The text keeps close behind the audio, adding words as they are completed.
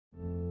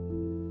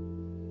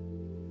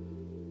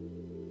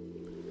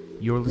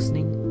You're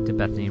listening to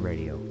Bethany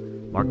Radio.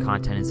 More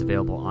content is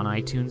available on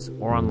iTunes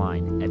or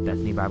online at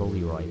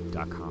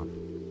BethanyBibleLeroy.com.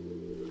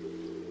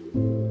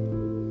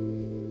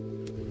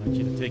 I want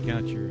you to take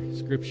out your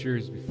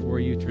scriptures before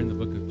you. Turn the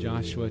book of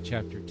Joshua,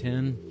 chapter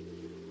 10.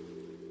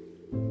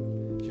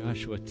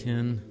 Joshua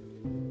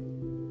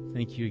 10.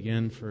 Thank you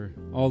again for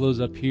all those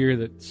up here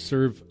that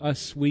serve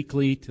us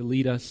weekly to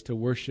lead us to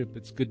worship.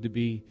 It's good to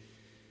be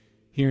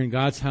here in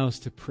God's house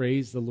to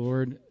praise the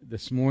Lord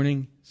this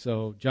morning.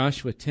 So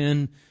Joshua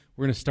 10,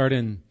 we're going to start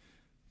in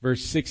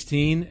verse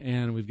 16,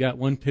 and we've got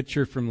one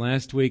picture from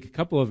last week. A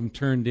couple of them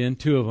turned in,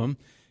 two of them.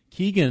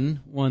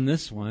 Keegan won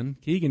this one.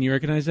 Keegan, you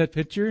recognize that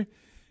picture?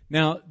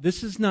 Now,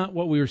 this is not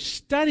what we were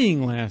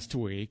studying last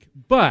week,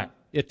 but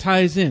it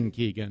ties in,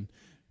 Keegan,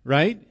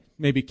 right?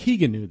 Maybe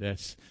Keegan knew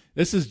this.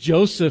 This is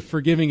Joseph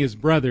forgiving his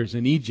brothers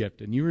in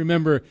Egypt. And you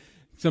remember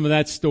some of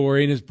that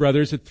story, and his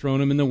brothers had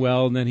thrown him in the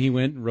well, and then he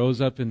went and rose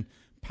up in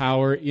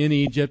power in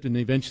Egypt and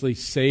eventually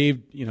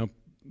saved,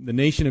 the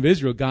nation of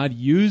Israel. God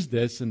used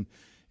this, and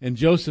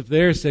Joseph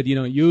there said,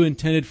 you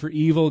intended for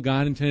evil,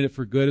 God intended it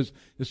for good.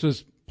 This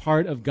was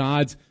part of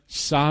God's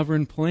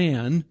sovereign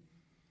plan,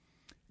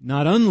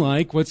 not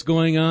unlike what's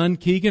going on,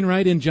 Keegan,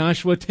 right, in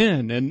Joshua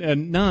 10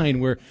 and 9,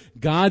 where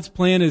God's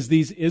plan is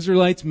these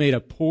Israelites made a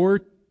poor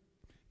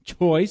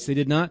choice. They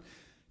did not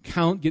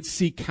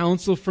seek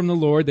counsel from the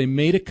Lord. They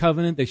made a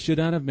covenant they should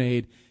not have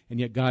made, and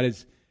yet God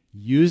is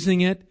using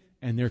it,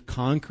 and they're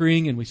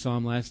conquering, and we saw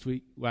them last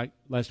week,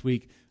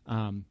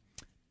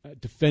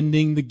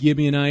 defending the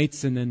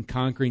Gibeonites and then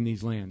conquering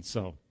these lands.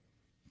 So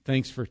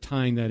thanks for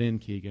tying that in,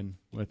 Keegan,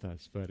 with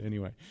us. But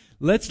anyway,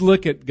 let's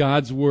look at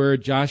God's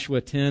Word, Joshua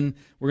 10.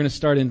 We're going to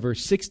start in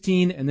verse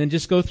 16 and then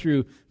just go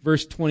through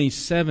verse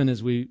 27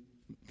 as we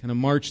kind of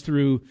march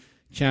through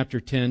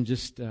chapter 10,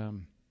 just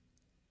through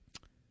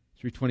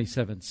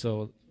 27.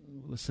 So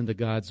listen to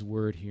God's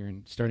Word here,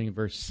 and starting in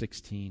verse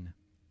 16.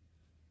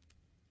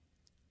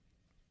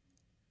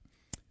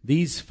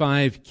 These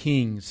 5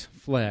 kings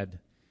fled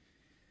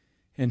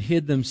and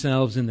hid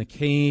themselves in the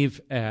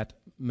cave at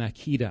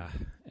Makkedah.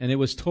 And it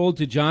was told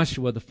to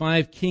Joshua, the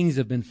 5 kings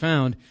have been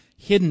found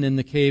hidden in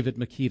the cave at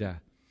Makkedah.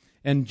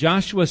 And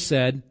Joshua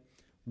said,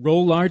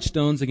 roll large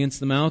stones against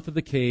the mouth of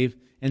the cave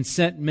and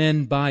set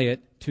men by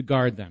it to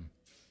guard them.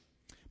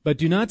 But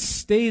do not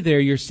stay there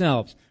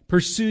yourselves.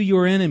 Pursue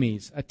your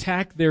enemies.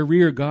 Attack their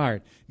rear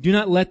guard. Do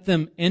not let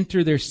them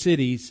enter their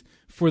cities,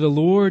 for the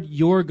Lord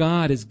your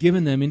God has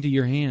given them into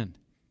your hand.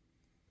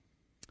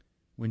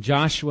 When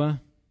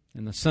Joshua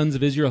and the sons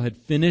of Israel had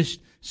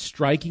finished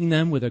striking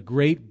them with a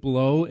great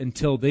blow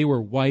until they were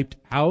wiped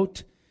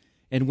out,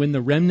 and when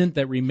the remnant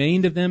that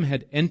remained of them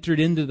had entered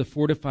into the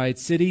fortified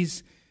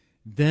cities,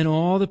 then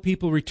all the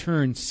people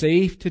returned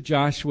safe to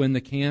Joshua in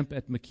the camp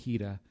at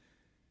Makkedah.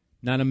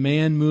 Not a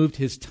man moved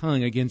his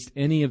tongue against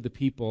any of the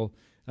people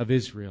of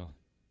Israel.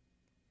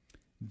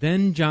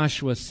 Then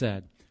Joshua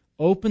said,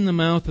 open the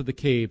mouth of the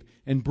cave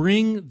and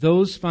bring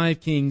those 5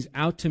 kings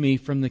out to me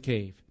from the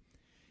cave.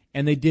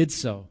 And they did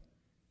so,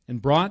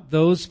 and brought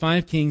those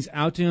 5 kings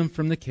out to him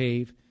from the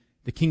cave,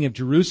 the king of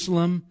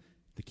Jerusalem,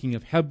 the king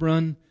of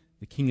Hebron,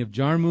 the king of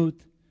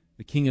Jarmuth,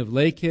 the king of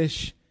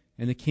Lachish,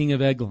 and the king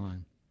of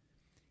Eglon.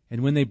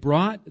 And when they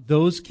brought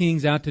those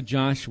kings out to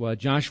Joshua,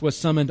 Joshua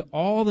summoned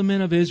all the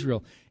men of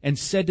Israel and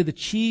said to the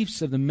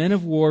chiefs of the men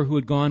of war who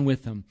had gone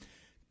with him,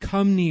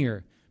 come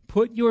near,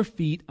 put your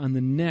feet on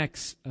the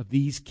necks of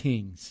these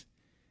kings.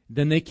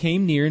 Then they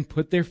came near and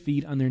put their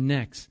feet on their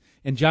necks.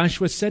 And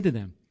Joshua said to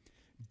them,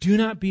 do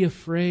not be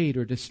afraid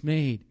or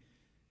dismayed.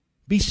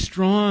 Be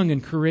strong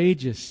and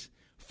courageous,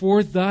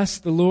 for thus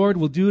the Lord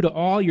will do to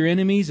all your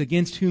enemies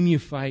against whom you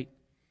fight.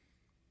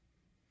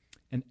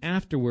 And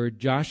afterward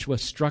Joshua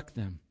struck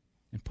them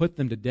and put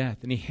them to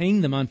death. And he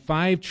hanged them on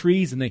 5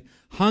 trees, and they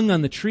hung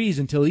on the trees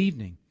until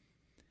evening.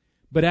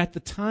 But at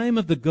the time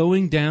of the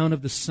going down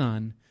of the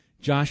sun,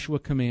 Joshua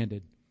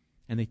commanded,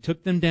 and they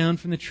took them down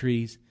from the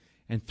trees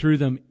and threw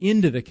them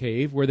into the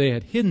cave where they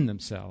had hidden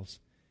themselves.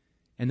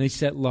 And they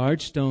set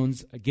large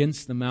stones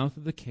against the mouth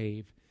of the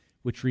cave,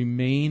 which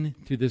remain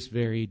to this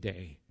very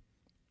day.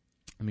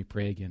 Let me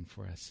pray again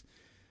for us.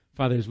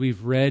 Father, as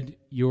we've read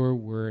your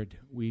word,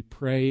 we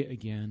pray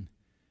again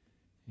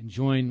and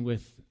join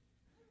with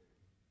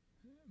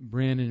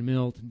Brandon and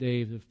Milt and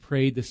Dave that have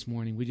prayed this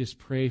morning. We just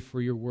pray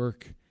for your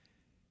work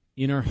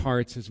in our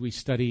hearts as we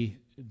study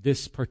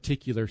this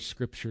particular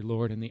scripture,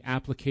 Lord, and the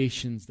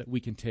applications that we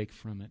can take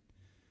from it.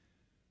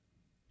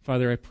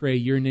 Father, I pray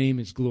your name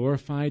is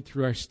glorified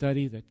through our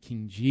study, that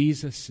King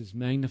Jesus is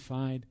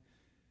magnified.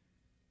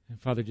 And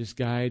Father, just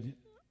guide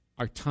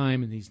our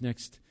time in these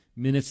next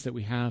minutes that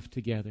we have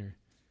together.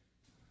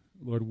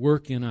 Lord,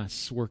 work in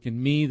us, work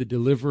in me, the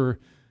deliverer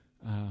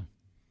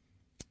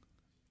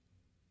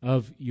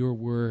of your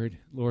word,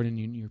 Lord, and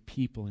in your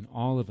people, and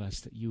all of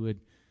us, that you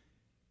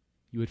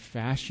would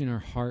fashion our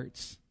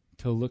hearts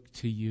to look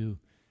to you,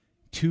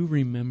 to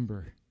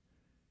remember,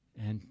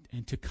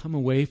 and to come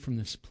away from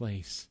this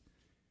place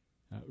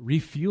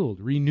refueled,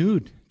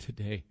 renewed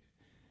today,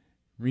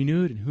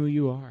 renewed in who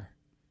you are.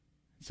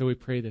 So we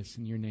pray this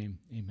in your name.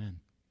 Amen.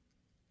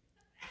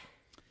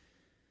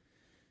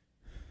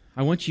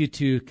 I want you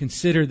to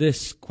consider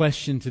this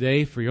question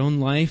today for your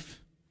own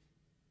life.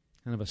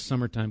 Kind of a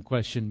summertime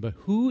question, but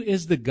who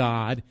is the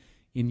God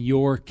in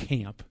your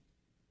camp?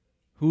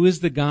 Who is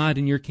the God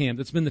in your camp?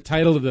 That's been the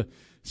title of the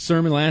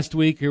sermon last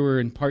week. Here we're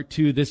in part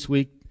 2 this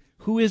week.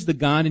 Who is the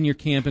God in your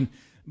camp? And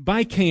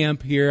by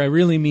camp here, I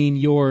really mean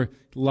your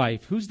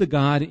life. Who's the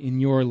God in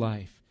your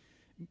life?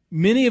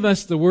 Many of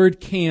us, the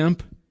word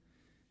camp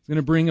is going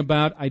to bring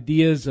about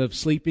ideas of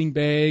sleeping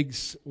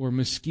bags or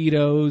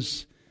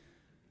mosquitoes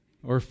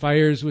or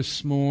fires with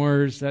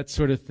s'mores, that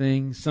sort of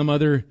thing. Some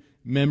other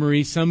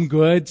memory, some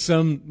good,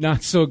 some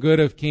not so good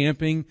of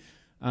camping.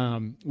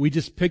 We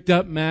just picked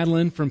up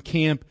Madeline from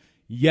camp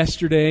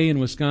yesterday in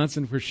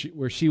Wisconsin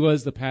where she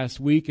was the past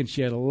week, and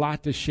she had a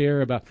lot to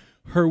share about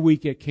her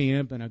week at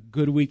camp and a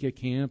good week at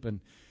camp.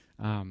 And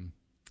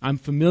I'm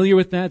familiar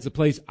with that. It's a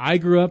place I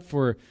grew up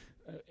for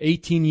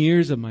 18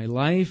 years of my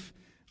life.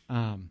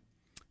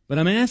 But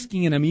I'm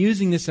asking, and I'm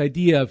using this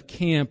idea of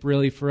camp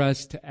really for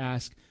us to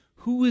ask,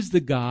 who is the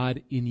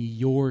God in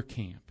your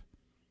camp?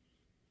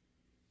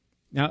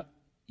 Now,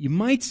 you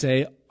might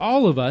say,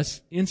 all of us,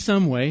 in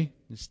some way,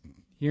 just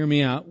hear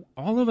me out,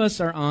 all of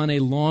us are on a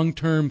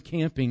long-term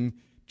camping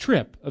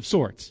trip of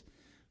sorts.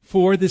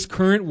 For this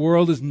current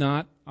world is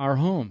not our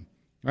home,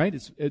 right?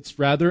 It's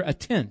rather a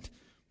tent.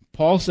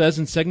 Paul says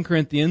in 2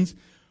 Corinthians,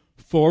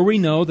 "For we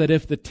know that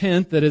if the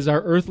tent that is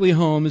our earthly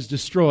home is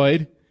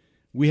destroyed,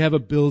 we have a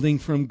building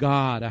from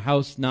God, a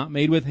house not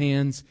made with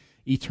hands,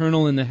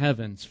 eternal in the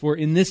heavens. For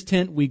in this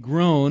tent we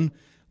groan,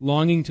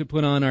 longing to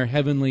put on our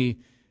heavenly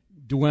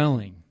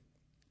dwelling."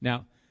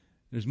 Now,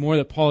 there's more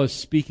that Paul is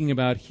speaking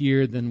about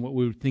here than what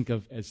we would think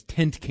of as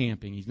tent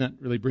camping. He's not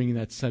really bringing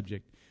that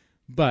subject.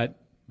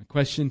 But my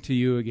question to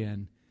you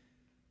again,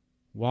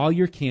 while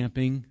you're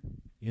camping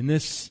in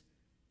this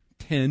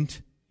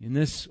tent, in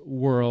this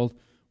world,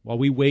 while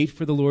we wait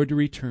for the Lord to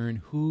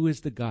return, who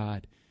is the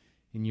God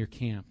in your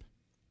camp?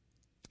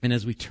 And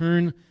as we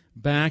turn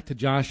back to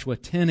Joshua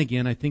 10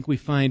 again, I think we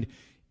find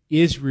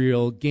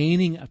Israel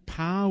gaining a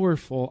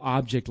powerful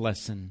object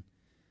lesson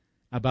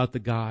about the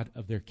God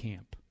of their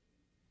camp.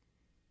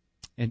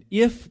 And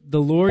if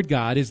the Lord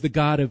God is the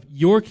God of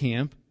your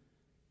camp,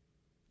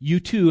 you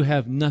too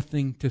have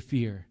nothing to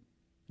fear,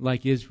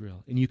 like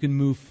Israel, and you can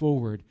move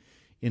forward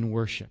in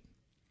worship.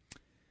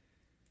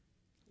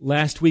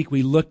 Last week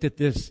we looked at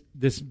this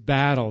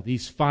battle,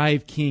 these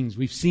 5 kings.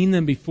 We've seen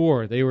them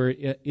before. They were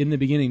in the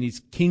beginning,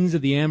 these kings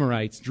of the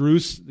Amorites,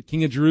 the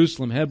king of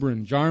Jerusalem,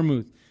 Hebron,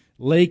 Jarmuth,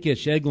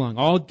 Lachish, Eglon,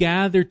 all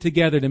gathered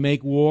together to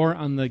make war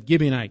on the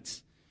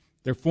Gibeonites,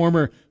 their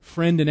former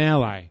friend and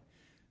ally.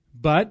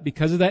 But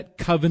because of that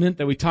covenant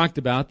that we talked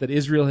about that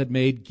Israel had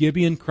made,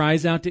 Gibeon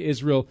cries out to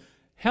Israel,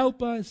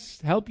 "Help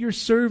us, help your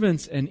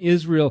servants." And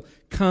Israel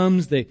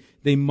comes. They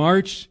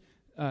march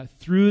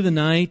through the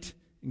night.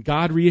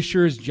 God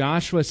reassures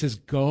Joshua, says,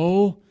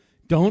 "Go,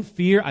 don't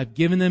fear, I've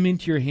given them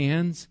into your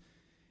hands."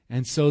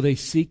 And so they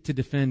seek to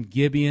defend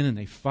Gibeon and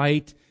they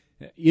fight.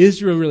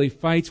 Israel really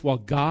fights while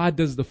God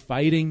does the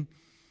fighting.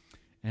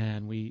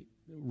 And we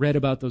read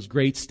about those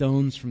great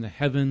stones from the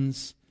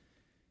heavens.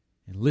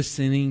 And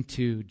listening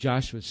to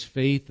Joshua's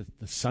faith,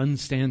 the sun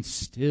stands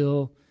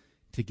still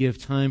to give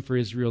time for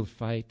Israel to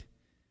fight.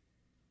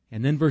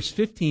 And then verse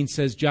 15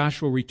 says,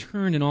 Joshua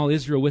returned and all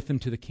Israel with him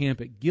to the camp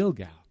at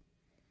Gilgal.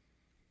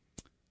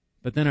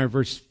 But then our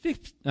verse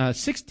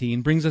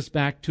 16 brings us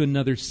back to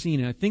another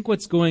scene. And I think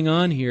what's going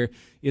on here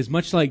is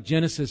much like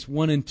Genesis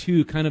 1 and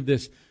 2, kind of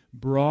this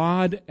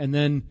broad, and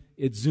then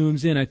it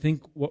zooms in. I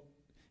think what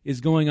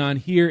is going on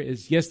here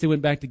is, yes, they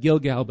went back to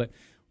Gilgal, but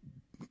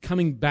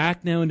coming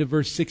back now into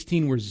verse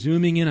 16, we're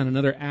zooming in on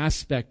another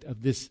aspect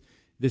of this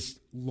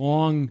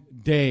long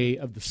day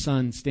of the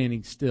sun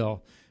standing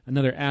still.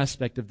 Another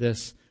aspect of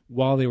this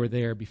while they were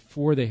there,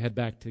 before they head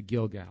back to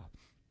Gilgal.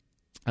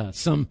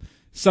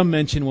 Some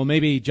mention, well,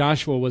 maybe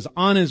Joshua was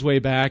on his way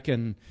back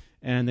and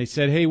they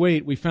said, "Hey,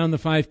 wait, we found the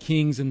 5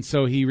 kings," and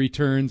so he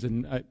returns,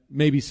 and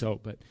maybe so,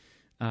 but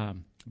I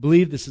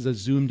believe this is a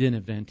zoomed-in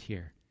event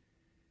here.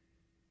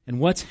 And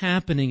what's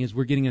happening is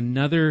we're getting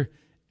another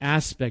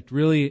aspect,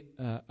 really,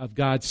 of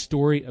God's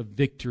story of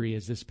victory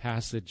as this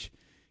passage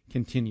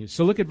continues.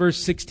 So look at verse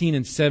 16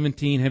 and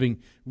 17. Having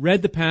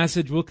read the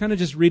passage, we'll kind of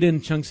just read it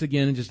in chunks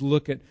again and just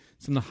look at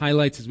some of the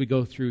highlights as we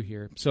go through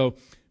here. So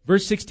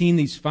verse 16,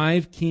 these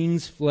 5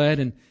 kings fled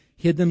and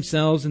hid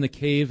themselves in the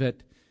cave at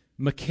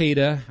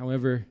Makkedah,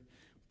 however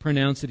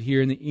pronounce it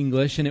here in the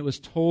English. And it was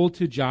told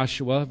to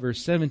Joshua,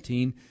 verse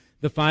 17,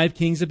 the 5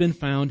 kings have been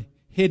found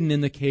hidden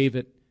in the cave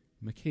at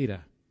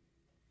Makkedah.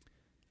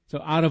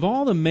 So out of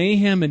all the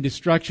mayhem and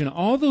destruction,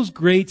 all those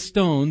great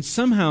stones,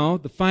 somehow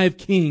the 5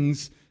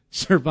 kings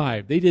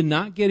survived. They did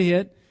not get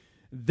hit.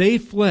 They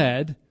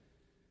fled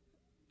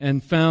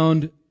and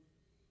found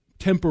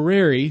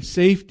temporary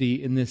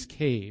safety in this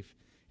cave.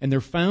 And they're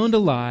found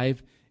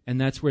alive, and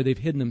that's where they've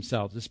hidden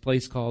themselves, this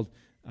place called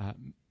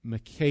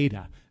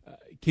Makkedah.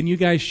 Can you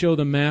guys show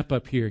the map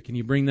up here? Can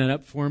you bring that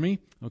up for me?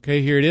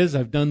 Okay, here it is.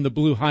 I've done the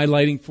blue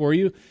highlighting for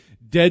you.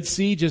 Dead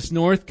Sea just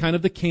north, kind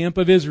of the camp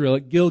of Israel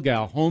at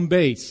Gilgal, home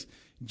base.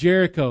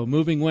 Jericho,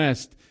 moving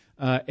west.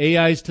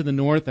 Ai's to the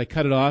north, I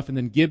cut it off, and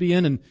then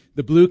Gibeon, and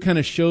the blue kind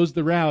of shows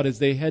the route as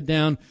they head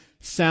down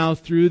south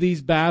through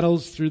these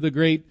battles, through the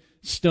great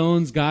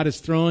stones God is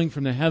throwing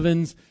from the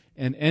heavens,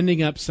 and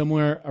ending up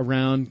somewhere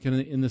around kind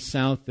of in the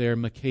south there,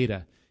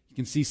 Makkedah. You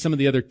can see some of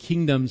the other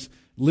kingdoms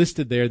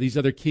listed there, these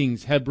other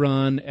kings,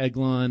 Hebron,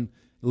 Eglon,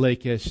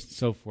 Lachish,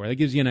 so forth. That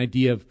gives you an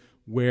idea of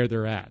where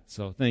they're at.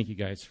 So thank you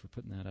guys for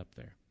putting that up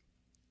there.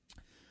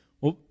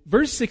 Well,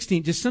 verse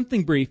 16, just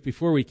something brief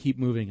before we keep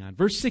moving on.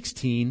 Verse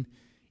 16,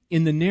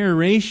 in the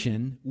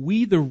narration,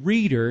 we, the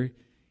reader,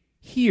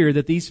 hear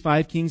that these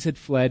 5 kings had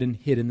fled and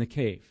hid in the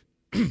cave.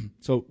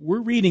 So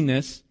we're reading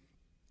this,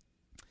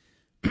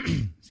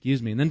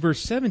 excuse me, and then verse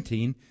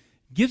 17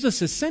 gives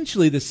us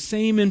essentially the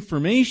same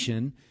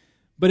information,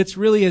 but it's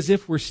really as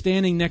if we're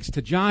standing next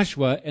to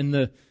Joshua and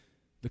the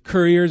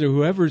couriers or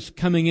whoever's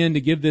coming in to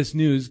give this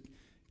news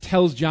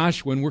tells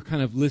Joshua, and we're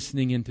kind of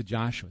listening into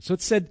Joshua. So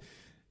it's said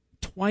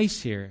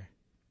twice here.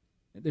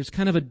 There's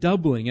kind of a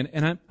doubling,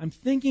 and I'm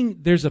thinking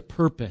there's a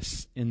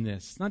purpose in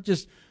this. It's not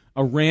just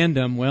a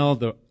random, well,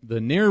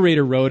 the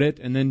narrator wrote it,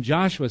 and then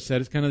Joshua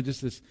said. It's kind of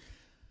just this.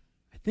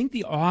 I think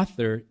the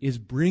author is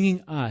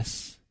bringing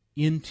us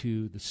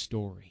into the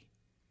story.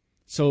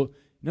 So,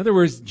 in other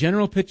words,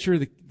 general picture,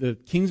 the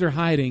kings are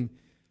hiding.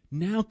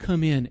 Now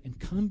come in and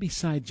come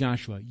beside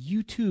Joshua.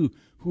 You too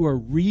who are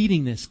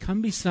reading this,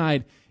 come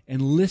beside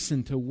and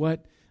listen to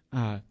what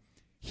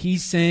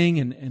he's saying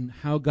and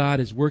how God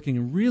is working.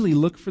 And really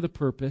look for the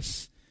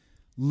purpose.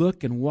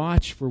 Look and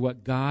watch for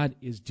what God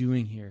is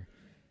doing here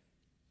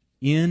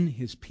in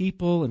his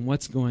people and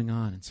what's going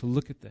on. And so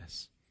look at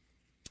this.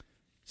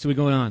 So we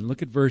go on.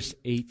 Look at verse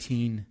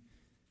 18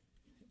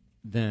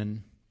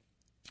 then.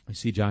 We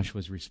see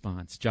Joshua's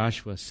response.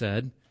 Joshua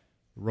said,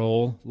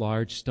 roll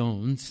large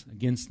stones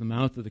against the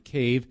mouth of the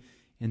cave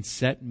and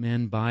set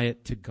men by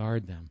it to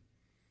guard them.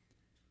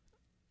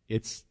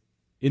 It's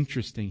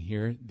interesting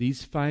here.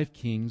 These 5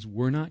 kings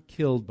were not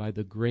killed by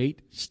the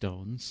great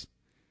stones,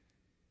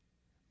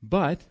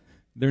 but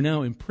they're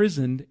now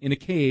imprisoned in a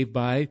cave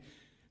by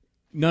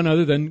none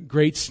other than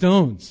great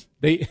stones.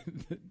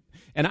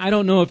 And I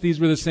don't know if these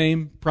were the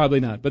same, probably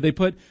not, but they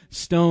put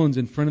stones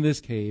in front of this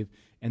cave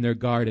and they're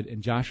guarded.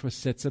 And Joshua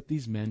sets up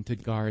these men to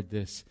guard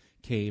this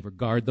cave or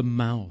guard the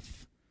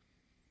mouth.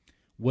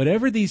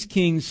 Whatever these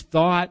kings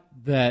thought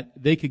that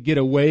they could get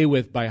away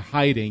with by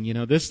hiding,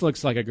 this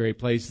looks like a great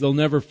place. They'll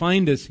never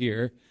find us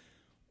here.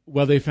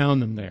 Well, they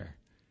found them there.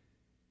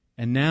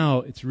 And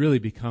now it's really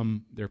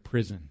become their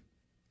prison.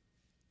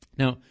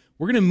 Now,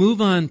 we're going to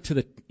move on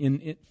to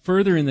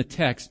further in the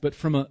text, but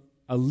from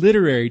a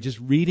literary, just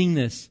reading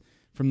this,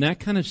 from that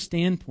kind of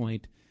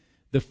standpoint,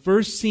 the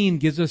first scene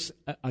gives us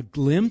a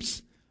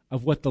glimpse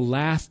of what the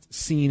last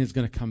scene is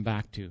going to come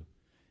back to.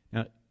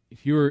 Now,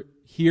 if you were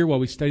here while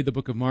we studied the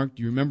book of Mark,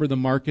 do you remember the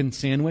Markan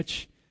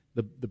sandwich?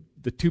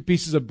 The 2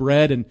 pieces of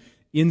bread, and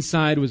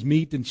inside was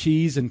meat and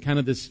cheese, and kind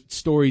of this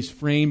story's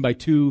framed by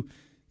 2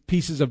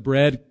 pieces of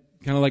bread,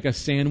 kind of like a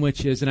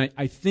sandwich is. And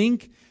I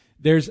think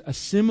there's a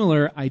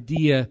similar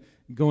idea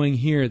going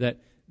here, that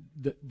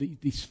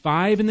these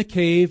 5 in the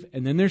cave,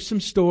 and then there's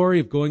some story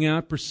of going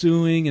out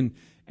pursuing,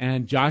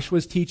 and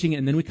Joshua's teaching,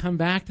 and then we come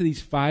back to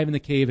these 5 in the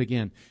cave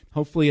again.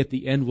 Hopefully at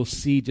the end we'll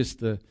see just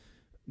the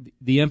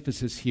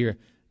emphasis here.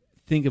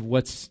 Think of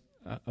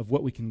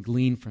what we can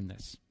glean from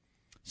this.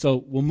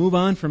 So we'll move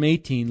on from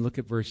 18, look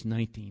at verse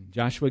 19.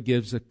 Joshua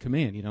gives a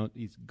command,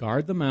 he's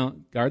guard the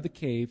mount, guard the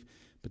cave,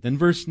 but then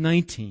verse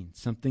 19,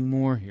 something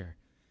more here.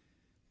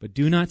 But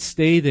do not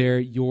stay there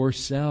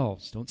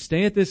yourselves. Don't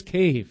stay at this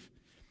cave.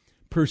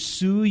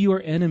 Pursue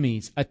your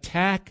enemies.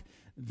 Attack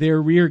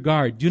their rear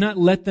guard. Do not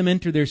let them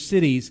enter their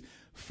cities,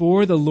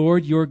 for the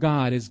Lord your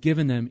God has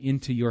given them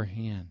into your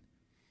hand.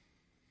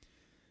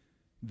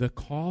 The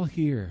call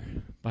here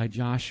by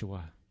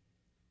Joshua,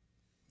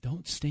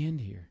 don't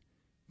stand here.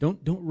 Don't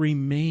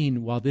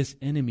remain while this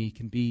enemy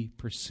can be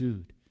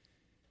pursued.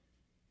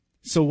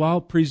 So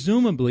while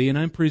presumably, and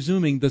I'm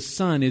presuming, the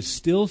sun is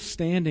still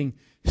standing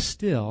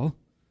still,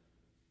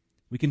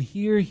 we can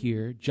hear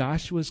here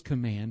Joshua's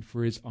command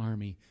for his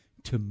army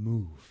to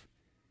move.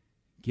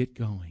 Get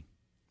going.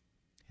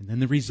 And then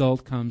the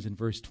result comes in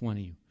verse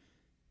 20.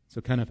 So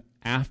kind of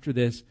after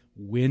this,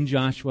 when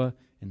Joshua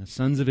and the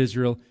sons of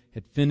Israel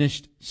had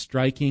finished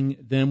striking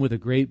them with a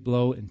great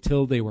blow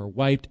until they were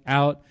wiped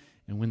out,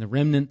 and when the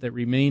remnant that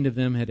remained of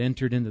them had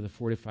entered into the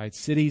fortified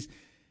cities,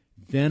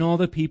 then all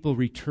the people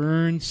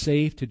returned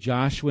safe to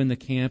Joshua in the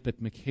camp at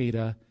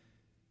Makkedah.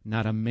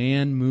 Not a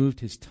man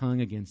moved his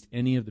tongue against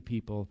any of the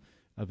people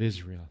of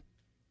Israel.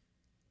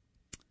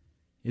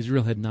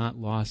 Israel had not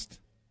lost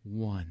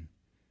one.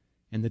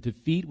 And the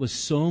defeat was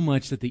so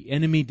much that the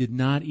enemy did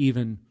not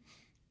even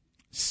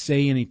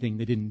say anything.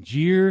 They didn't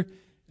jeer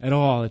at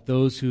all at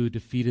those who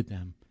defeated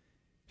them.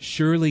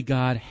 Surely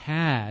God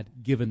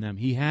had given them.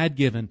 He had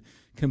given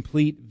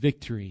complete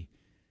victory.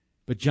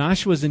 But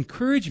Joshua's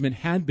encouragement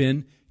had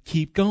been,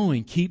 keep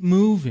going, keep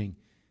moving.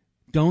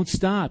 Don't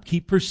stop,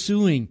 keep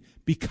pursuing,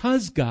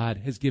 because God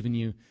has given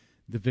you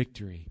the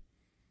victory.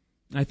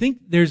 I think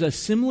there's a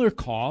similar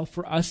call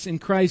for us in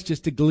Christ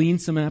just to glean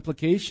some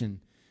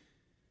application.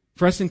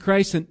 For us in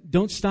Christ,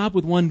 don't stop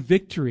with one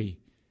victory.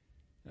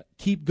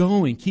 Keep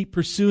going, keep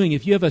pursuing.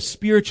 If you have a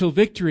spiritual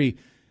victory,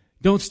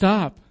 don't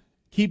stop.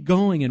 Keep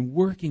going and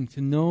working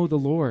to know the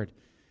Lord.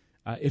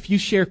 If you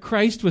share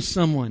Christ with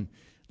someone,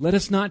 let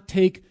us not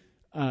take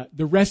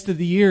the rest of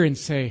the year and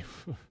say,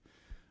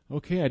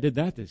 okay, I did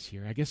that this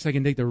year. I guess I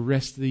can take the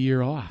rest of the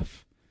year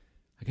off.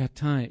 I got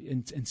time,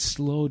 and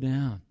slow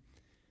down.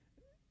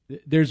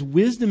 There's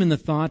wisdom in the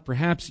thought.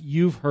 Perhaps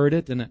you've heard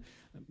it, and I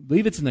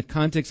believe it's in the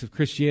context of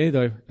Christianity,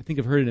 though I think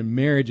I've heard it in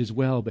marriage as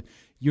well, but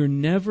you're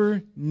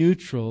never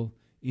neutral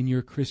in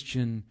your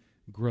Christian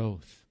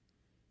growth.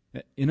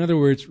 In other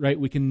words, right,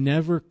 we can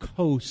never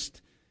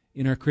coast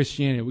in our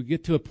Christianity. We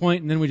get to a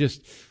point and then we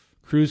just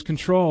cruise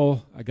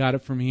control. I got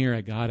it from here.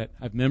 I got it.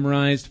 I've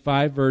memorized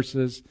 5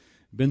 verses,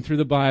 been through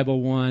the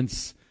Bible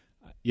once.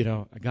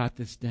 I got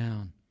this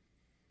down.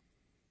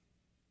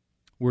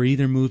 We're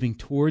either moving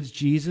towards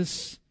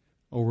Jesus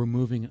or we're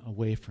moving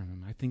away from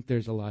Him. I think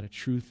there's a lot of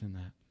truth in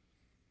that.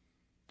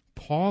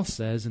 Paul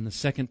says in the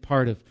second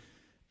part of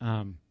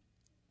the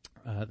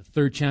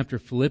 3rd chapter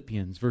of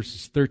Philippians,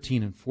 verses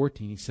 13 and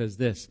 14, he says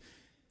this,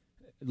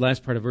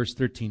 last part of verse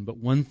 13, "But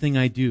one thing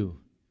I do,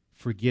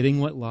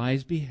 forgetting what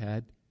lies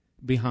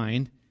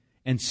behind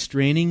and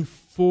straining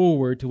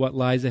forward to what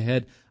lies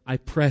ahead, I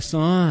press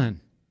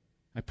on.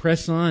 I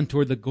press on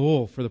toward the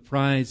goal for the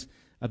prize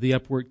of the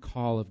upward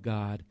call of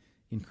God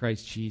in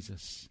Christ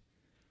Jesus."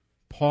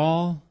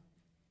 Paul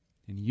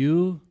and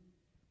you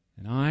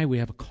and I, we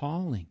have a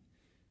calling.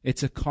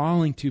 It's a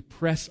calling to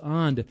press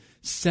on, to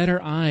set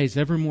our eyes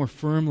ever more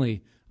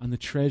firmly on the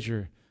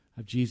treasure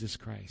of Jesus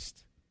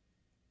Christ.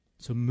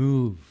 So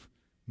move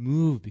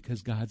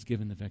because God's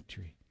given the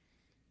victory.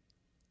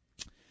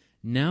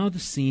 Now the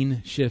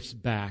scene shifts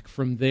back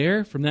from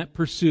that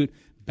pursuit,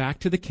 back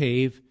to the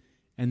cave,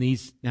 and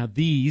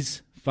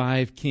these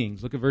 5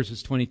 kings. Look at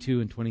verses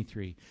 22 and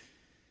 23.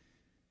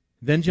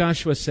 "Then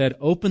Joshua said,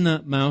 'Open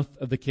the mouth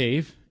of the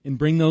cave and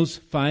bring those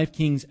 5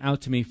 kings out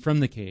to me from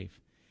the cave.'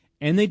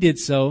 And they did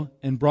so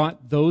and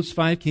brought those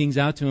 5 kings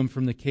out to him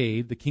from the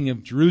cave, the king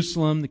of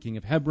Jerusalem, the king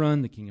of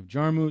Hebron, the king of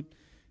Jarmuth,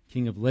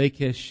 king of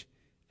Lachish,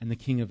 and the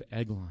king of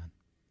Eglon."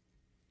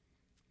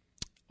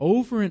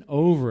 Over and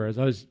over, as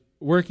I was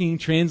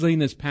translating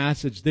this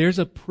passage, there's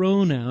a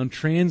pronoun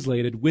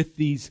translated with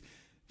these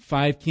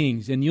 5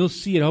 kings. And you'll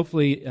see it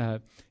hopefully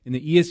in the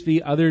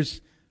ESV.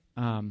 Others,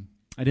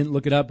 I didn't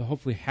look it up, but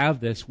hopefully have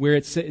this, where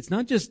it's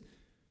not just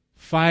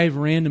 5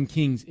 random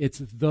kings, it's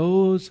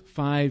those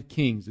 5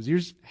 kings. Does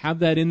yours have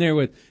that in there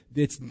with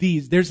it's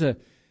these? There's a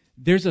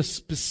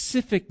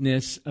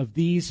specificness of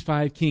these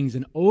 5 kings.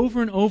 And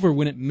over,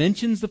 when it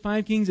mentions the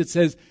 5 kings, it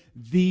says,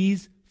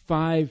 these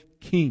 5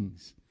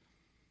 kings.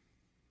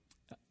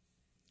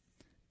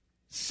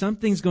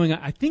 Something's going on.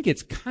 I think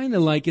it's kind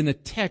of like in the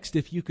text,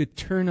 if you could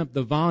turn up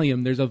the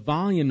volume, there's a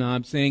volume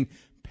knob saying,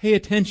 pay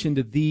attention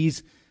to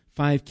these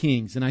 5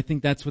 kings. And I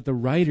think that's what the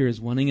writer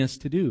is wanting us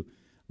to do.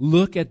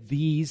 Look at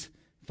these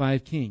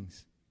 5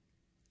 kings.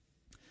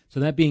 So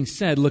that being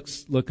said,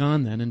 look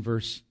on then in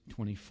verse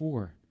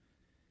 24.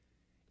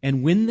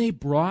 "And when they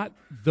brought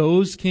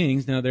those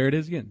kings," now there it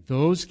is again,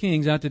 "those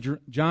kings out to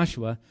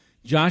Joshua,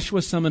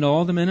 Joshua summoned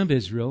all the men of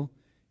Israel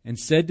and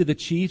said to the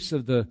chiefs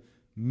of the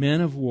men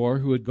of war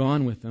who had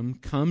gone with them,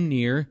 'Come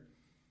near,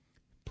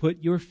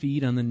 put your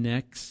feet on the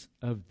necks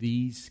of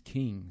these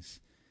kings.'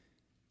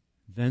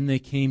 Then they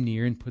came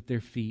near and put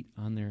their feet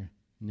on their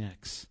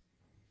necks."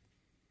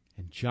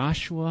 And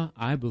Joshua,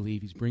 I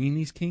believe, he's bringing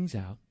these kings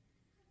out.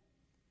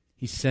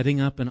 He's setting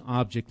up an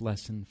object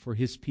lesson for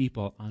his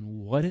people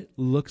on what it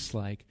looks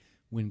like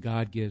when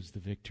God gives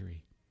the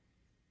victory.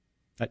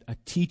 A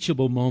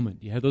teachable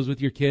moment. You have those with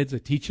your kids? A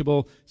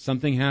teachable,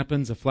 something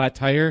happens, a flat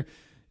tire.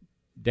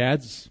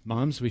 Dads,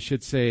 moms, we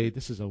should say,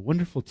 this is a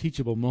wonderful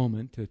teachable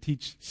moment to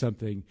teach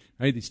something,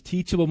 right? These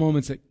teachable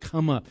moments that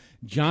come up.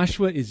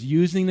 Joshua is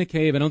using the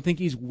cave. I don't think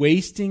he's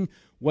wasting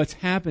what's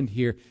happened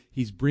here.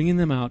 He's bringing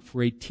them out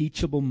for a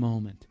teachable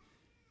moment.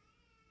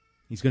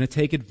 He's going to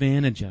take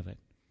advantage of it.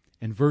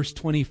 And verse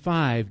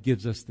 25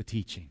 gives us the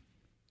teaching.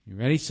 You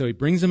ready? So he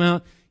brings them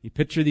out. You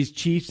picture these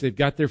chiefs. They've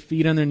got their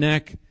feet on their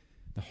neck.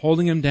 They're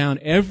holding them down.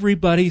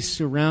 Everybody's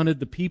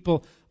surrounded. The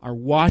people are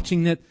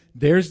watching it.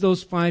 There's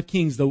those 5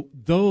 kings,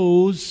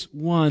 those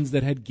ones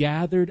that had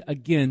gathered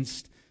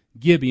against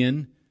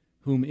Gibeon,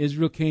 whom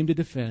Israel came to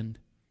defend.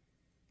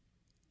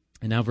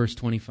 And now verse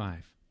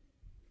 25.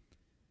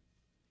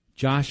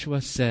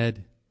 Joshua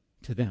said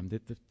to them,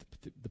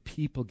 the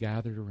people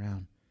gathered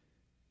around,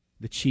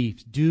 the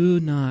chiefs, "Do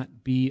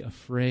not be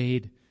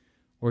afraid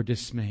or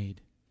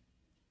dismayed.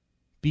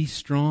 Be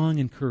strong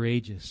and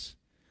courageous,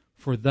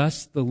 for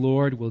thus the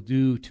Lord will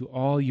do to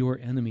all your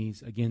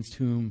enemies against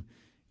whom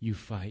you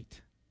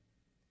fight."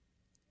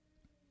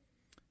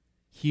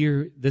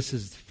 Here, this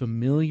is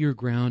familiar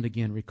ground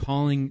again,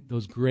 recalling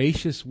those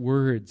gracious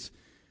words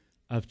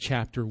of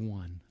chapter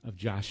 1 of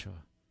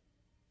Joshua.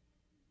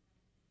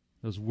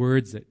 Those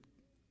words that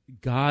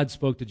God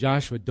spoke to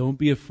Joshua, don't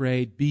be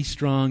afraid, be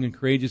strong and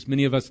courageous.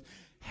 Many of us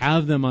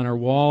have them on our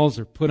walls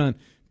or put on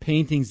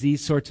paintings,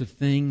 these sorts of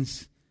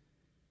things.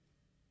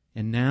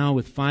 And now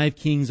with 5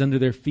 kings under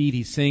their feet,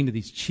 he's saying to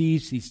these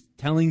chiefs, he's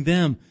telling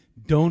them,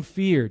 don't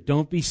fear,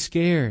 don't be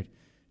scared,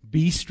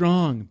 be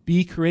strong,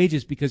 be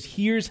courageous, because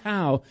here's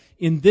how,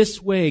 in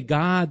this way,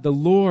 God, the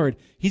Lord,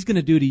 he's going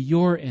to do to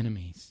your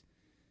enemies.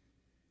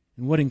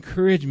 And what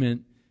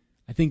encouragement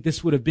I think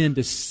this would have been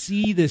to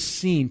see this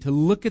scene, to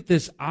look at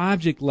this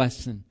object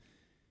lesson,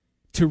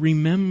 to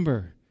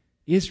remember,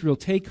 Israel,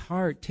 take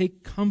heart,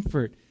 take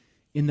comfort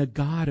in the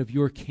God of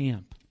your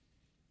camp.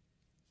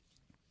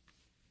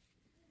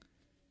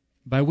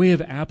 By way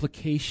of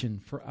application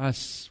for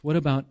us, what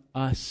about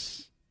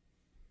us?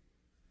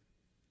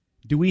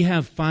 Do we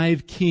have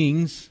 5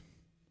 kings,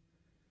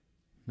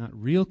 not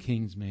real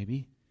kings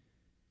maybe,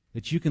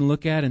 that you can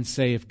look at and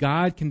say, if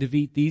God can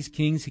defeat these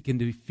kings, he can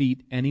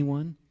defeat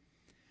anyone?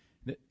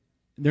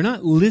 They're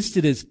not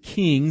listed as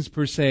kings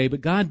per se,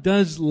 but God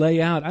does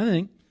lay out, I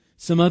think,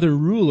 some other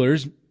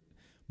rulers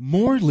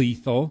more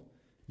lethal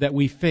that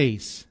we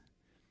face.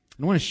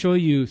 I want to show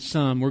you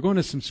some. We're going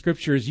to some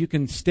scriptures. You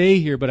can stay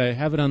here, but I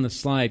have it on the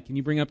slide. Can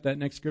you bring up that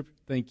next scripture?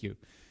 Thank you.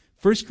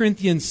 1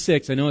 Corinthians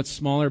 6. I know it's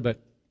smaller,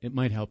 but it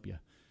might help you.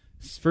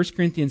 1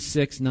 Corinthians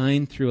 6,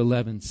 9 through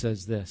 11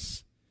 says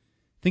this.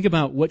 Think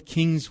about what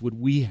kings would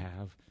we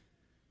have.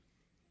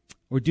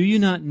 Or do you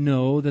not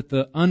know that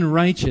the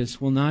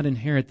unrighteous will not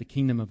inherit the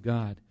kingdom of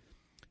God?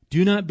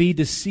 Do not be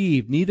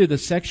deceived. Neither the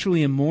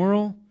sexually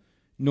immoral,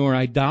 nor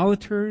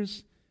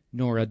idolaters,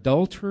 nor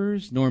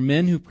adulterers, nor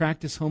men who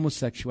practice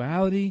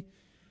homosexuality,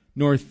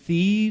 nor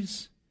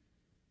thieves,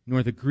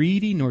 nor the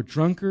greedy, nor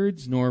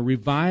drunkards, nor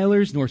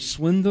revilers, nor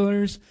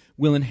swindlers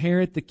will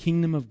inherit the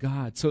kingdom of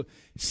God. So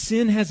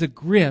sin has a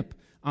grip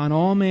on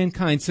all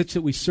mankind such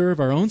that we serve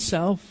our own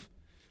self.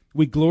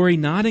 We glory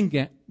not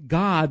in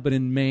God, but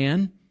in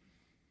man.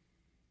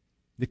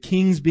 The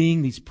kings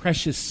being these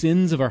precious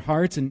sins of our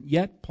hearts. And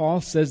yet Paul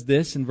says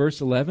this in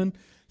verse 11,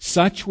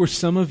 such were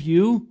some of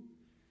you,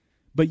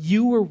 but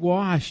you were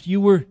washed,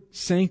 you were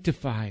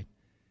sanctified,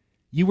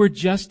 you were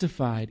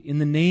justified in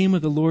the name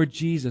of the Lord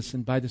Jesus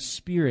and by the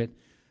Spirit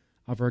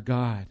of our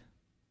God.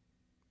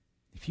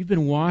 If you've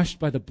been washed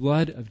by the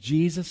blood of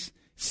Jesus,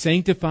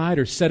 sanctified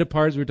or set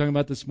apart, as we were talking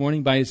about this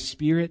morning, by His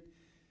Spirit,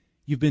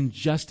 you've been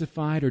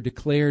justified or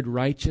declared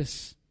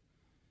righteous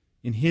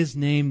in His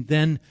name,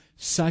 then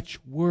such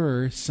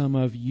were some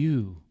of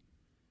you,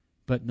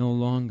 but no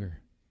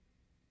longer.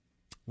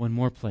 One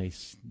more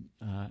place,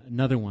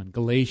 another one,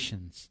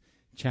 Galatians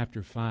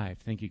chapter 5.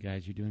 Thank you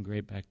guys, you're doing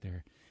great back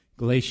there.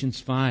 Galatians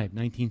 5,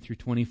 19 through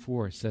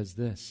 24 says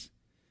this.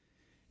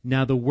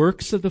 Now the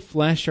works of the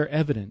flesh are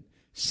evident,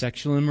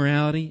 sexual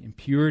immorality,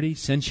 impurity,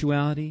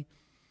 sensuality,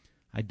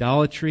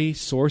 idolatry,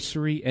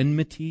 sorcery,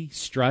 enmity,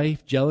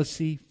 strife,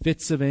 jealousy,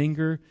 fits of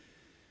anger,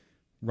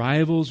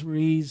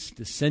 rivalries,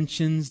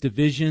 dissensions,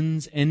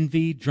 divisions,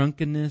 envy,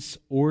 drunkenness,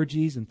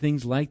 orgies, and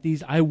things like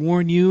these. I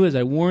warn you, as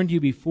I warned you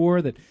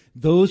before, that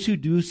those who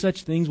do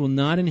such things will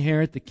not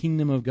inherit the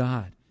kingdom of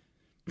God.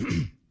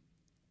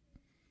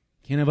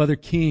 Can't have other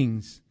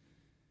kings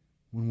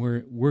when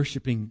we're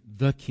worshiping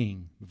the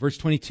King. Verse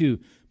 22,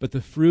 but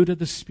the fruit of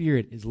the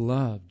Spirit is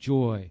love,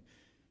 joy,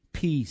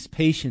 peace,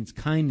 patience,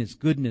 kindness,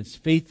 goodness,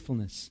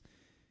 faithfulness,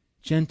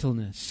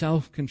 gentleness,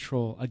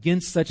 self-control.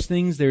 Against such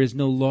things there is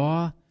no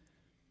law.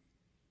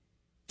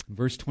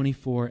 Verse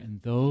 24,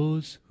 and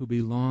those who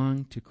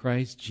belong to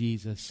Christ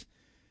Jesus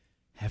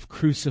have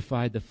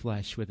crucified the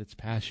flesh with its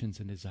passions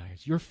and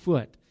desires. Your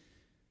foot,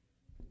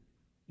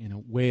 in a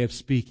way of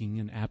speaking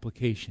and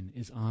application,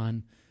 is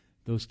on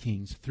those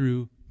kings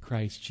through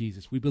Christ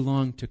Jesus. We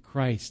belong to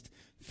Christ.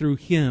 Through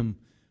Him,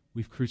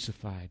 we've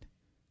crucified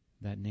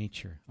that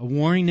nature. A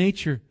warring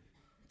nature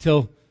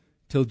till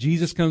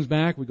Jesus comes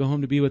back, we go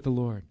home to be with the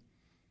Lord.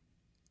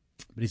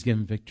 But He's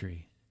given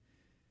victory.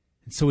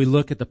 And so we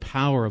look at the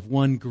power of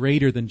one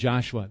greater than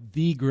Joshua,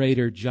 the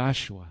greater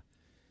Joshua.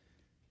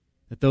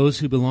 That those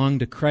who belong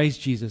to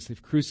Christ Jesus,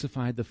 they've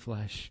crucified the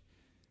flesh.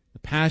 The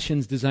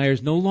passions,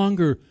 desires, no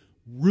longer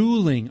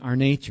ruling our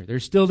nature. They're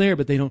still there,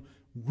 but they don't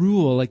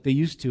rule like they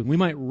used to. And we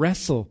might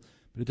wrestle,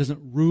 but it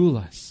doesn't rule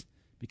us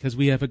because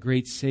we have a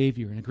great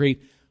Savior and a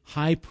great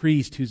high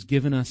priest who's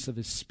given us of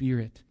His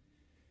Spirit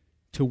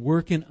to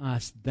work in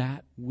us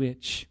that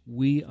which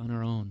we on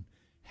our own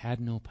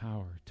had no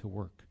power to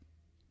work.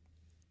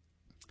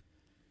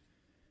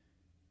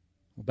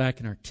 Well, back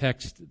in our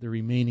text, the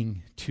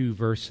remaining 2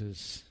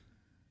 verses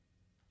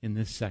in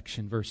this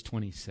section, verse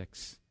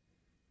 26.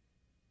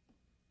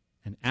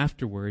 And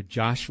afterward,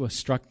 Joshua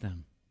struck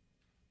them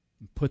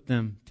and put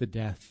them to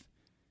death.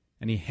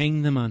 And he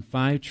hanged them on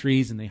 5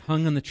 trees, and they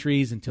hung on the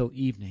trees until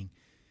evening.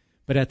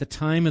 But at the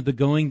time of the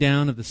going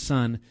down of the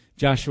sun,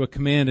 Joshua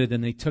commanded,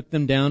 and they took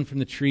them down from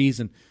the trees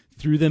and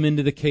threw them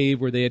into the cave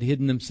where they had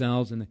hidden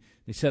themselves. And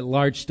they set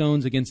large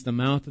stones against the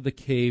mouth of the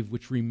cave,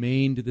 which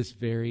remain to this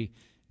very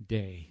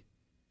day.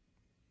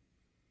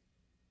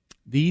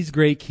 These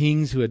great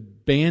kings who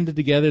had banded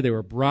together, they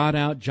were brought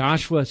out.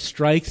 Joshua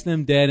strikes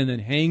them dead and then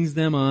hangs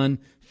them on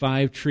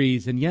 5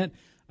 trees. And yet,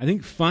 I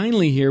think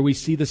finally here we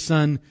see the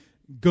sun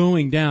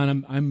going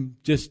down. I'm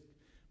just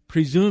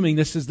presuming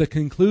this is the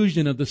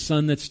conclusion of the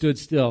sun that stood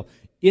still.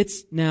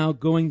 It's now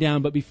going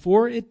down, but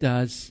before it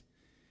does,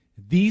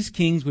 these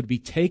kings would be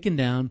taken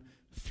down,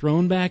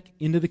 thrown back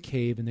into the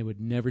cave, and they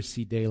would never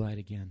see daylight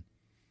again.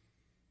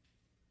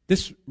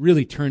 This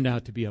really turned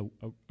out to be a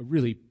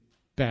really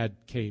bad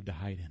cave to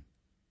hide in.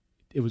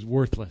 It was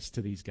worthless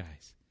to these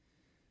guys.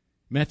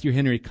 Matthew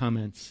Henry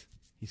comments,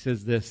 he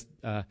says this,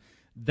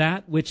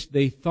 that which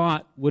they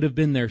thought would have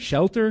been their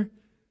shelter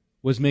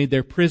was made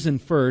their prison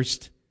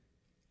first,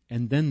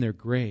 and then their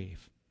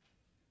grave.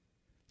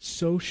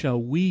 So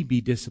shall we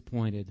be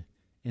disappointed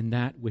in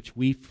that which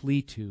we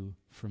flee to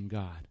from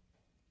God.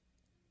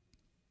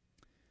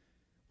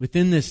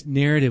 Within this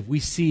narrative, we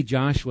see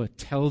Joshua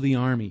tell the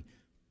army,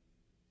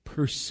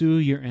 pursue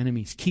your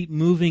enemies. Keep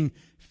moving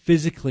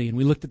physically. And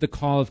we looked at the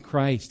call of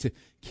Christ to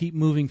keep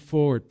moving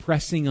forward,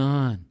 pressing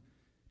on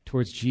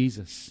towards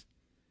Jesus.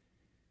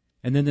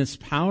 And then this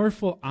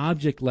powerful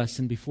object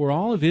lesson before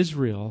all of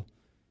Israel,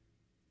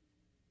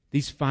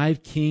 these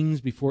 5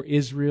 kings before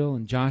Israel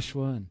and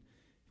Joshua. And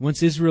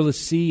once Israel is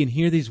see and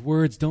hear these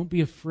words, don't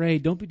be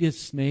afraid, don't be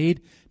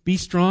dismayed, be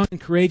strong and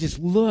courageous.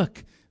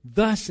 Look,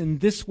 thus in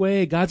this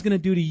way God's going to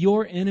do to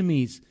your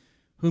enemies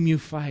whom you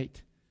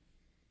fight.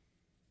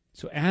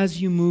 So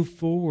as you move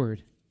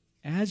forward,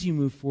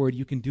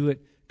 you can do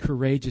it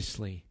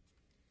courageously.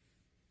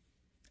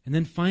 And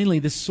then finally,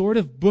 this sort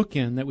of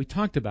bookend that we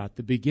talked about.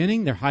 The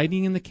beginning, they're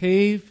hiding in the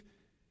cave.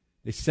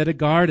 They set a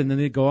guard, and then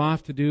they go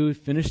off to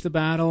finish the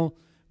battle,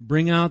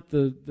 bring out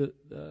the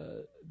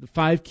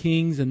 5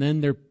 kings, and then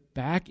they're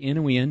back in,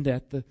 and we end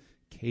at the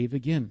cave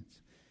again.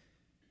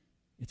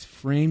 It's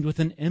framed with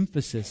an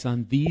emphasis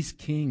on these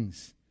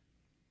kings.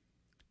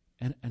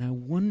 And I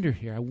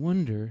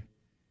wonder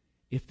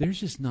if there's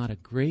just not a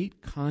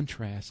great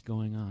contrast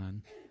going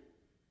on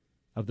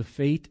of the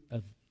fate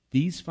of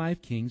these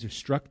 5 kings are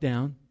struck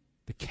down,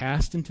 they're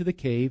cast into the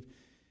cave,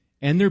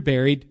 and they're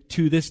buried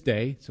to this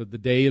day, so the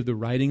day of the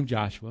writing of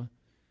Joshua,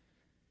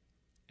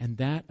 and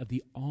that of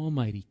the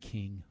Almighty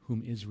King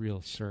whom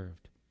Israel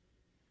served.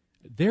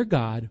 Their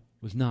God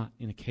was not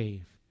in a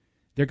cave.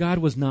 Their God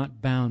was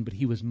not bound, but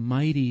He was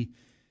mighty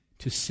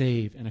to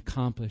save and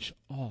accomplish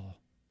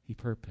all He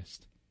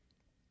purposed.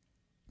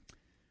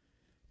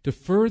 To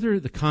further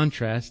the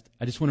contrast,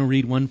 I just want to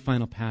read one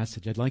final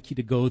passage. I'd like you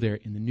to go there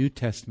in the New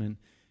Testament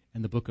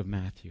and the book of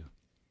Matthew.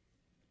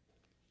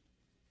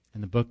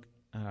 And the book,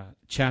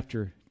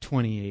 chapter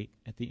 28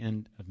 at the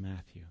end of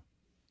Matthew.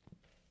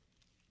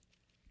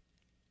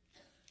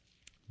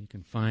 You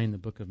can find the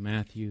book of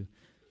Matthew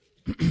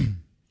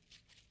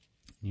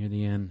near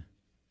the end.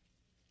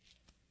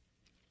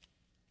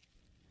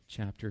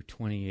 Chapter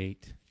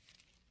 28.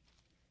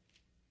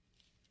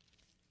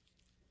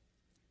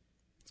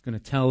 It's going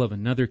to tell of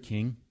another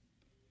king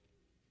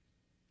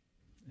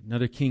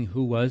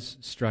who was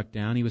struck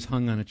down. He was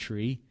hung on a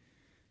tree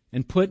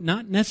and put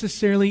not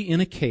necessarily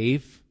in a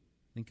cave.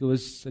 I think it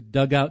was a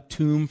dug-out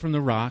tomb from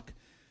the rock.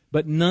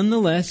 But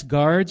nonetheless,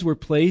 guards were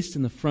placed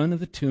in the front of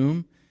the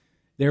tomb.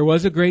 There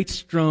was a great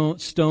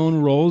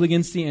stone rolled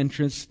against the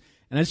entrance.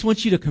 And I just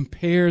want you to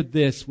compare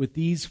this with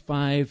these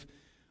 5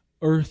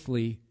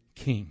 earthly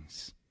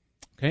kings.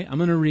 Okay, I'm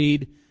going to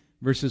read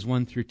verses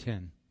 1 through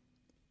 10.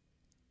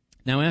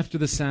 Now after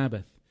the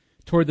Sabbath,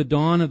 toward the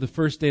dawn of the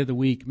first day of the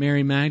week,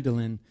 Mary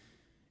Magdalene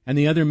and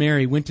the other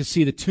Mary went to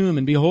see the tomb,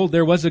 and behold,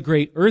 there was a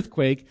great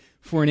earthquake,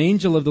 for an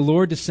angel of the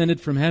Lord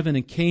descended from heaven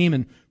and came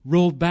and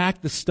rolled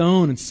back the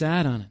stone and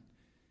sat on it.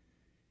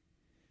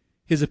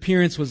 His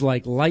appearance was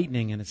like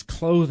lightning, and his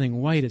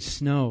clothing white as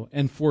snow.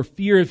 And for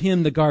fear of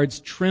him the guards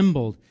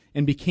trembled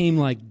and became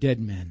like dead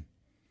men.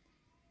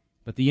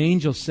 But the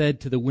angel said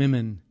to the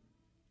women,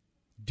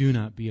 "Do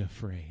not be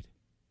afraid.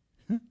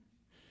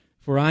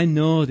 For I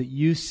know that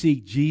you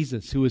seek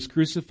Jesus, who was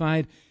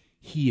crucified.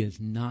 He is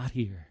not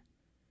here,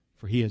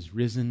 for he has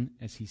risen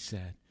as he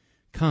said.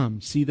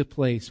 Come, see the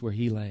place where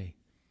he lay.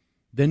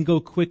 Then go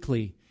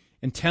quickly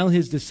and tell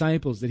his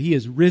disciples that he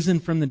is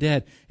risen from the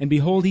dead. And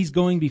behold, he's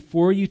going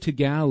before you to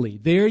Galilee.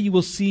 There you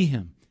will see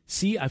him.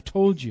 See, I've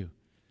told you."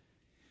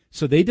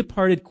 So they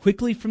departed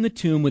quickly from the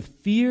tomb with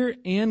fear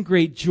and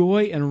great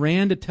joy and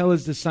ran to tell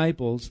his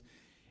disciples.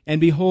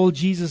 And behold,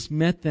 Jesus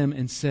met them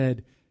and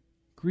said,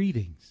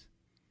 "Greetings."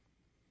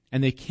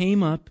 And they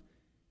came up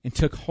and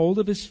took hold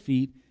of his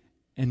feet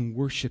and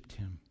worshipped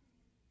him.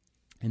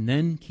 And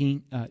then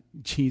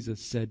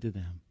Jesus said to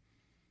them,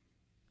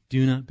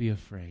 "Do not be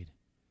afraid.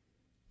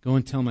 Go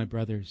and tell my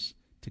brothers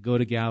to go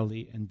to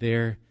Galilee, and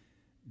there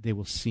they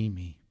will see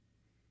me."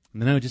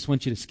 And then I just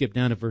want you to skip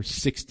down to verse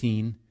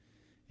 16,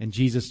 and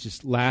Jesus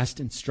just last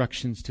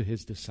instructions to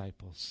his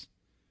disciples.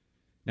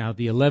 Now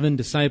the 11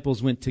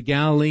 disciples went to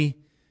Galilee,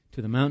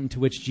 to the mountain to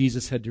which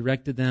Jesus had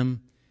directed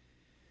them.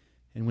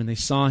 And when they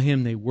saw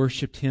him, they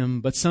worshipped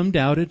him, but some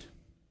doubted.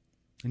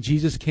 And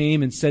Jesus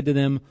came and said to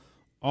them,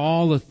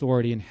 "All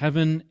authority in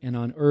heaven and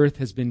on earth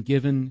has been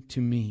given to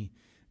me.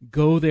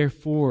 Go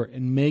therefore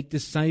and make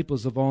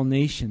disciples of all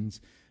nations,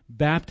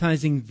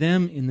 baptizing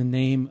them in the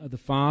name of the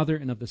Father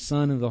and of the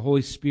Son and of the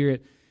Holy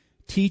Spirit,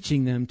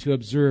 teaching them to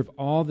observe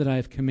all that I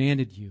have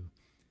commanded you.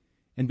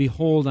 And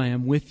behold, I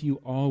am with you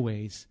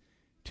always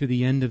to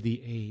the end of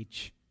the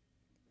age.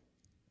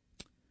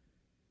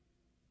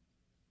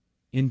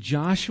 In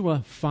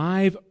Joshua,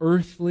 5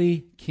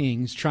 earthly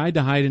kings tried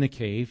to hide in a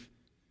cave,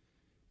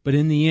 but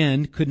in the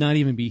end could not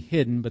even be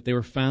hidden, but they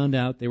were found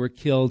out, they were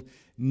killed,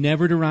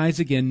 never to rise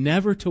again,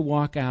 never to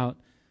walk out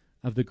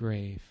of the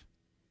grave.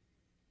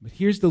 But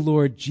here's the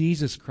Lord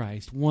Jesus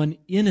Christ, one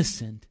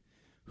innocent,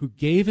 who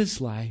gave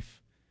his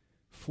life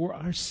for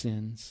our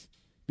sins,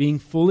 being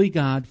fully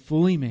God,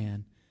 fully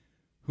man,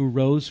 who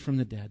rose from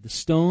the dead. The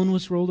stone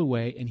was rolled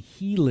away, and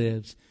he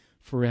lives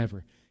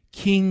forever.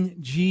 King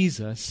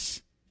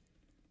Jesus,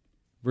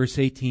 verse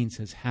 18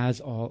 says,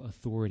 has all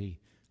authority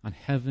on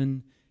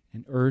heaven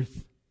and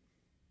earth.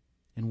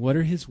 And what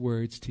are his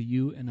words to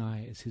you and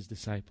I as his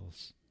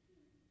disciples?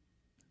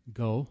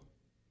 Go,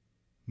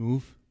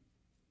 move,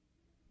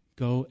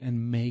 go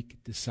and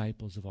make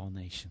disciples of all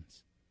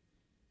nations.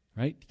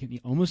 Right? Can you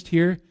almost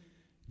hear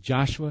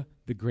Joshua,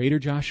 the greater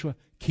Joshua?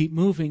 Keep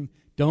moving.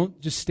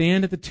 Don't just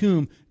stand at the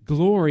tomb.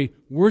 Glory,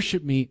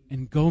 worship me,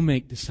 and go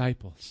make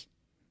disciples.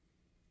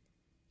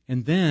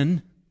 And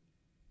then,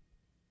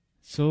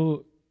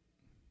 so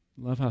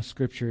love how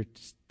Scripture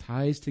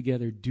ties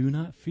together, do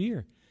not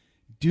fear.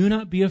 Do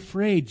not be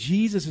afraid.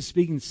 Jesus is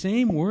speaking the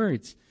same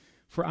words.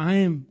 For I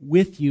am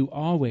with you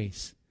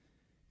always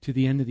to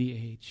the end of the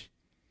age.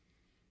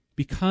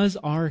 Because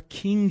our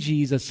King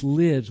Jesus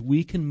lives,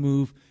 we can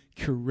move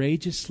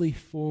courageously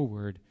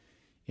forward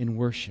in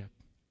worship.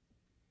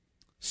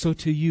 So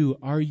to you,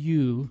 are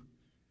you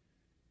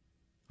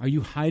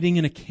hiding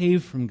in a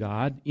cave from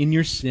God in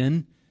your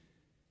sin,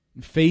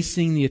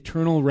 facing the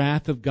eternal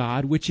wrath of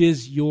God, which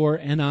is your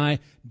and I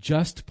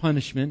just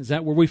punishment? Is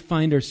that where we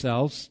find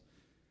ourselves?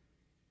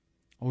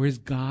 Or is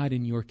God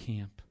in your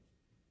camp?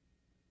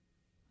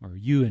 Or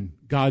you in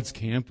God's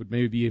camp would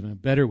maybe be even a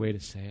better way to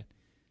say it.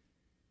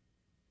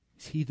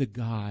 Is he the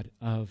God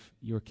of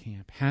your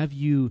camp? Have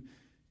you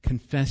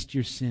confessed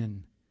your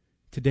sin?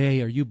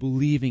 Today, are you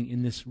believing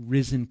in this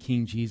risen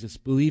King Jesus,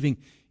 believing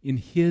in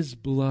his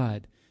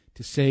blood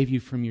to save you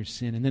from your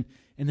sin,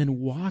 and then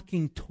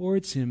walking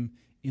towards him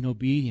in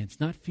obedience,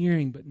 not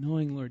fearing, but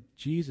knowing, Lord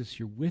Jesus,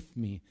 you're with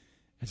me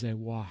as I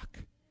walk,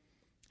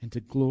 and to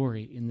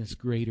glory in this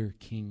greater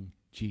King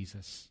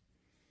Jesus.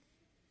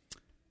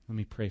 Let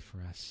me pray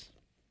for us.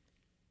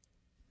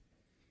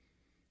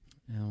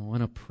 And I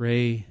want to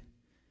pray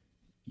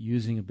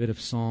using a bit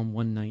of Psalm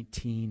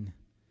 119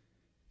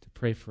 to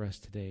pray for us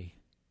today.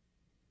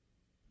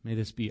 May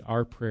this be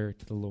our prayer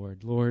to the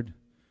Lord. Lord,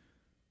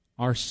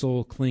 our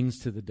soul clings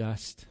to the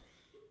dust.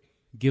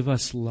 Give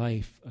us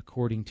life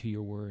according to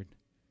your word.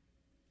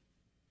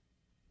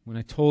 When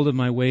I told of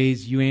my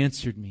ways, you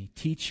answered me.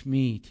 Teach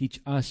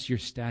us your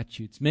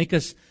statutes. Make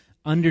us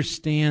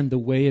understand the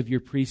way of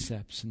your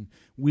precepts, and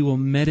we will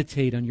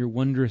meditate on your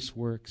wondrous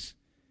works.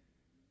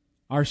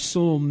 Our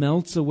soul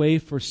melts away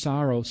for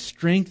sorrow.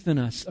 Strengthen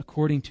us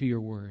according to your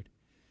word.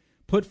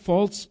 Put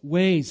false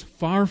ways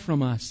far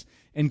from us,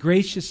 and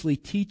graciously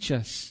teach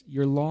us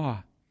your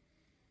law.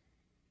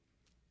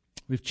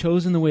 We've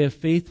chosen the way of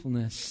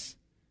faithfulness.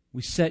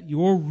 We set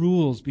your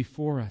rules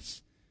before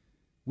us.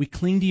 We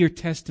cling to your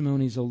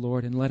testimonies, O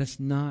Lord, and let us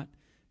not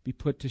be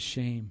put to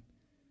shame.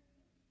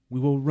 We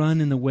will run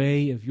in the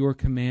way of your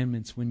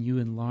commandments when you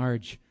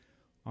enlarge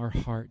our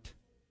heart.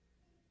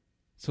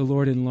 So,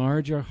 Lord,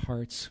 enlarge our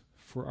hearts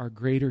for our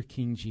greater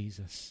King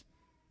Jesus.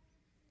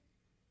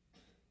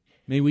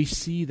 May we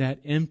see that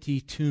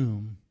empty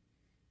tomb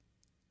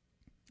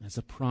as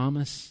a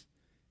promise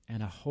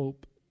and a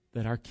hope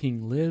that our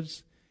King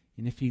lives.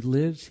 And if he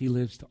lives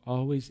to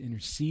always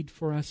intercede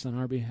for us on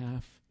our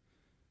behalf.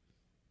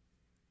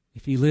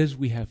 If he lives,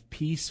 we have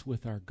peace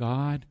with our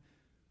God,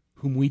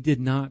 whom we did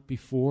not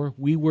before.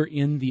 We were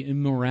in the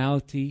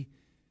immorality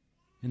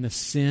and the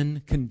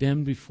sin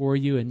condemned before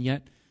you, and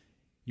yet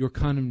your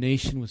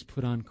condemnation was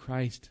put on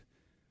Christ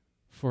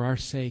for our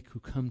sake who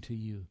come to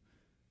you.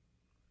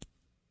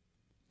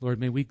 Lord,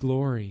 may we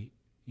glory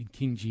in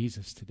King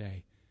Jesus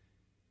today.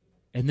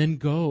 And then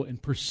go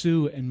and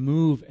pursue and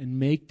move and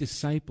make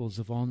disciples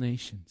of all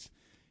nations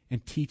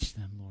and teach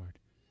them, Lord.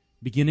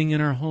 Beginning in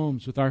our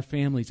homes with our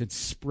families and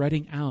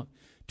spreading out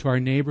to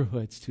our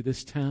neighborhoods, to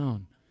this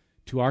town,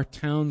 to our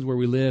towns where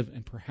we live,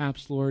 and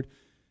perhaps, Lord,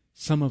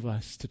 some of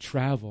us to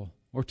travel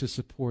or to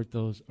support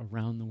those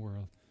around the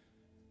world.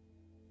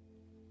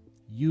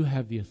 You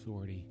have the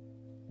authority.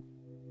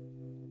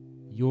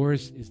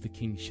 Yours is the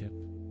kingship.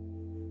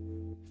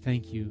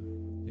 Thank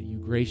you that you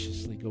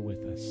graciously go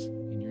with us.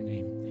 In your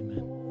name.